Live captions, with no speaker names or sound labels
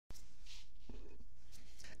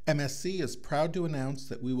MSC is proud to announce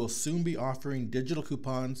that we will soon be offering digital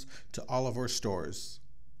coupons to all of our stores.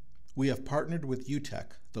 We have partnered with UTech,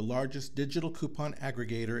 the largest digital coupon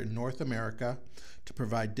aggregator in North America, to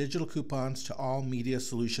provide digital coupons to all Media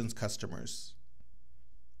Solutions customers.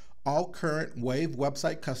 All current Wave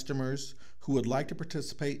website customers who would like to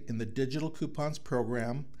participate in the digital coupons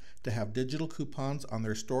program to have digital coupons on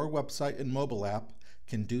their store website and mobile app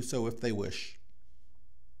can do so if they wish.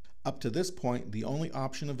 Up to this point, the only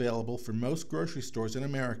option available for most grocery stores in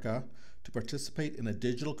America to participate in a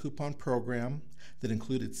digital coupon program that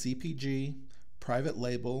included CPG, private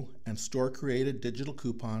label, and store-created digital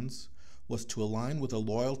coupons was to align with a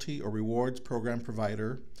loyalty or rewards program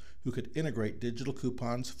provider who could integrate digital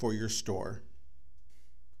coupons for your store.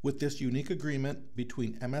 With this unique agreement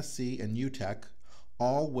between MSC and UTech,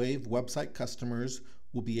 all Wave website customers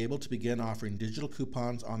will be able to begin offering digital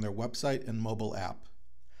coupons on their website and mobile app.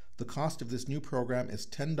 The cost of this new program is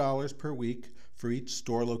 $10 per week for each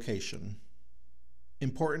store location.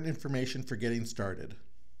 Important information for getting started.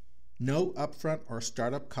 No upfront or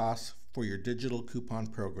startup costs for your digital coupon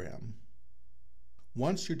program.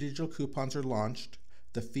 Once your digital coupons are launched,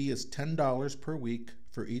 the fee is $10 per week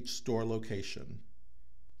for each store location.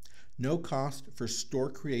 No cost for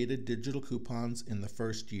store-created digital coupons in the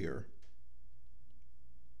first year.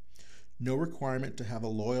 No requirement to have a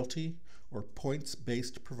loyalty or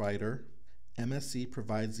points-based provider. MSC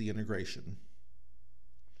provides the integration.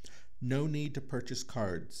 No need to purchase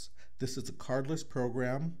cards. This is a cardless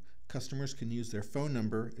program. Customers can use their phone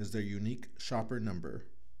number as their unique shopper number.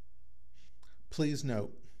 Please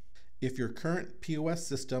note, if your current POS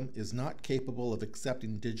system is not capable of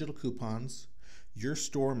accepting digital coupons, your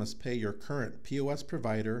store must pay your current POS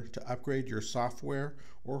provider to upgrade your software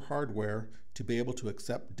or hardware to be able to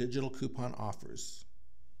accept digital coupon offers.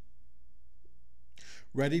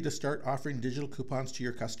 Ready to start offering digital coupons to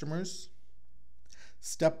your customers?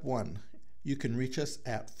 Step 1. You can reach us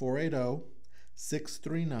at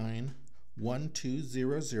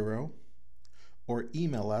 480-639-1200 or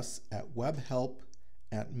email us at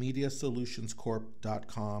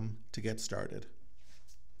webhelp@mediasolutionscorp.com to get started.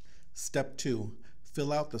 Step 2.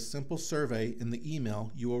 Fill out the simple survey in the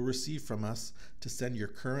email you will receive from us to send your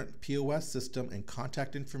current POS system and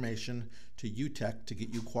contact information to UTech to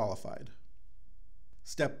get you qualified.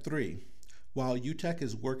 Step 3. While UTech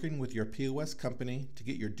is working with your POS company to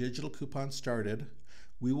get your digital coupon started,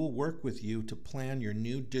 we will work with you to plan your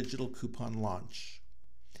new digital coupon launch.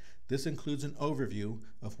 This includes an overview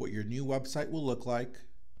of what your new website will look like,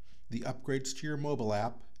 the upgrades to your mobile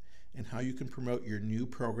app, and how you can promote your new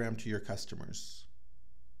program to your customers.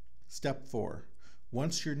 Step 4.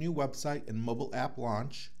 Once your new website and mobile app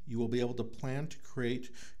launch, you will be able to plan to create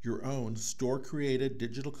your own store-created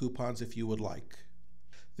digital coupons if you would like.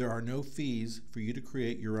 There are no fees for you to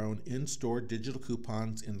create your own in-store digital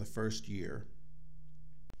coupons in the first year.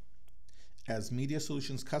 As Media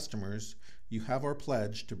Solutions customers, you have our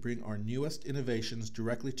pledge to bring our newest innovations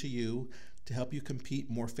directly to you to help you compete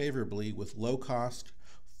more favorably with low-cost,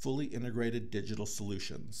 fully integrated digital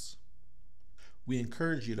solutions. We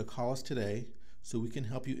encourage you to call us today so we can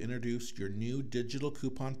help you introduce your new digital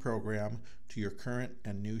coupon program to your current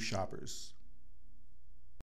and new shoppers.